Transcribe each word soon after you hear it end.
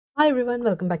Hi everyone,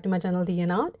 welcome back to my channel Tea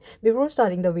and Art. Before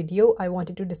starting the video, I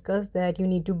wanted to discuss that you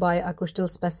need to buy a crystal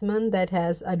specimen that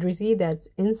has a druzy that's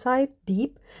inside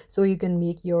deep so you can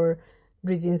make your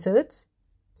druzy inserts.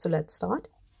 So let's start.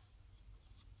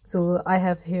 So I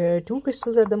have here two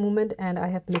crystals at the moment and I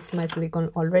have mixed my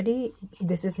silicone already.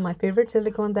 This is my favorite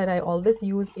silicone that I always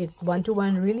use. It's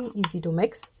 1-to-1, really easy to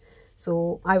mix.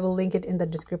 So I will link it in the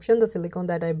description, the silicone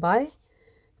that I buy.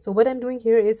 So what I'm doing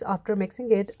here is after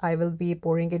mixing it, I will be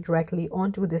pouring it directly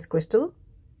onto this crystal.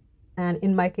 And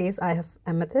in my case, I have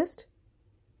amethyst.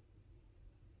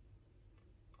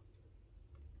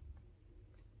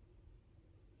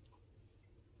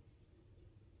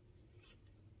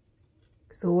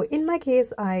 So in my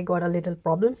case, I got a little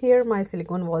problem here. My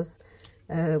silicone was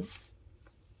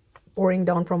pouring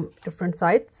down from different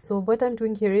sides. So what I'm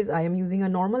doing here is I am using a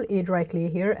normal dry clay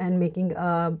here and making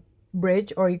a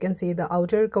bridge, or you can say the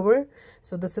outer cover,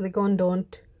 so the silicone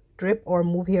don't drip or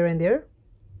move here and there.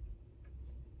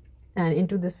 And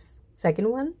into this second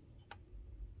one,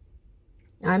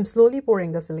 I'm slowly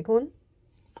pouring the silicone.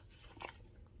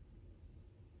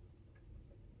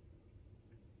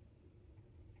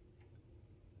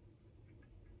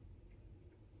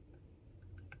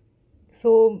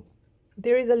 So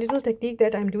there is a little technique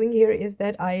that I'm doing here is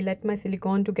that I let my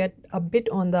silicone to get a bit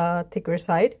on the thicker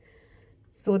side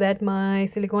so that my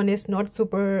silicone is not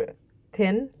super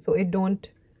thin, so it don't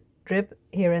drip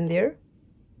here and there.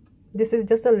 This is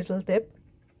just a little tip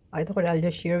I thought I'll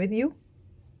just share with you.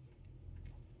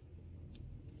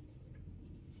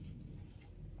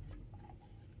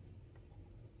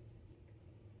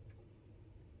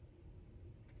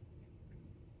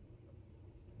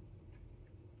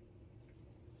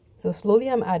 So slowly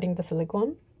I'm adding the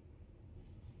silicone.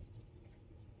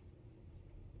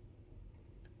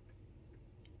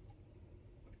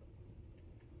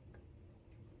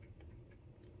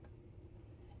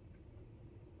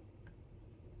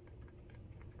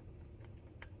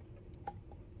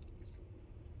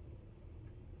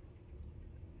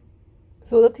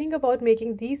 So the thing about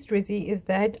making these druzy is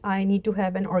that I need to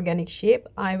have an organic shape.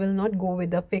 I will not go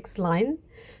with a fixed line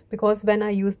because when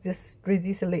I use this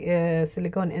druzy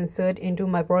silicone insert into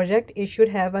my project, it should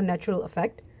have a natural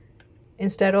effect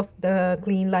instead of the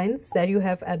clean lines that you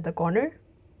have at the corner.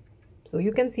 So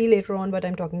you can see later on what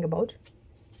I'm talking about.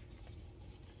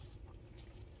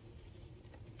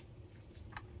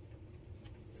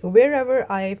 So wherever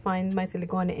I find my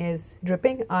silicone is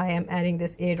dripping, I am adding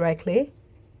this dry clay.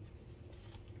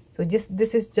 So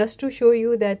this is just to show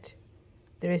you that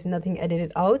there is nothing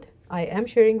edited out. I am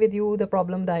sharing with you the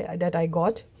problem that I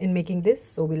got in making this,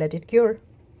 so we let it cure.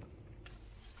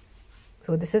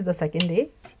 So this is the second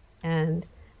day, and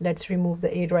let's remove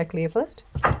the dry clay first.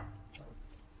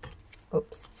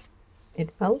 Oops,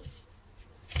 it fell.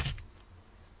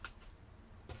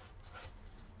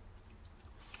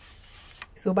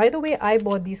 So by the way, I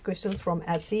bought these crystals from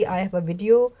Etsy. I have a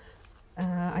video.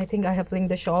 I think I have linked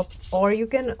the shop, or you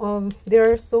can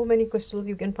there are so many crystals,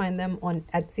 you can find them on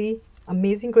Etsy.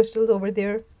 Amazing crystals over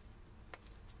there.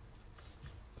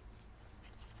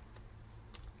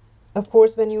 Of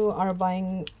course, when you are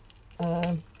buying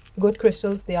good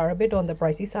crystals, they are a bit on the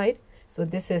pricey side. So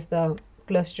this is the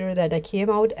cluster that I came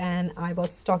out, and I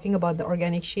was talking about the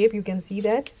organic shape. You can see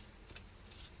that.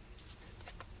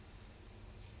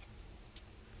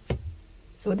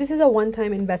 So this is a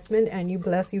one-time investment, and you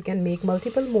can make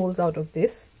multiple molds out of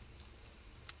this.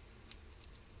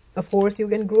 Of course, you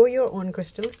can grow your own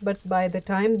crystals, but by the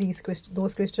time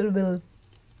those crystals will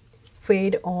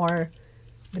fade, or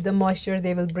with the moisture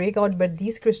they will break out, but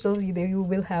these crystals you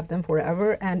will have them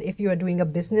forever. And if you are doing a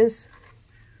business,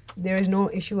 there is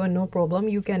no issue or no problem.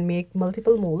 You can make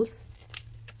multiple molds.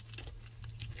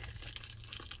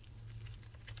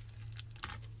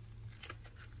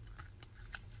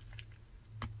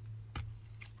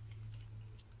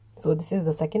 So this is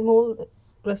the second mold,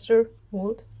 cluster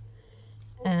mold,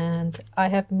 and I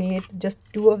have made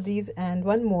just 2 of these and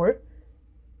 1 more.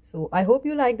 So I hope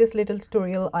you like this little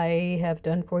tutorial I have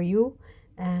done for you,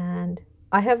 and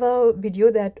I have a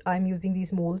video that I'm using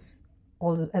these molds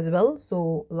as well.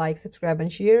 So like, subscribe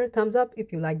and share, thumbs up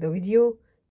if you like the video.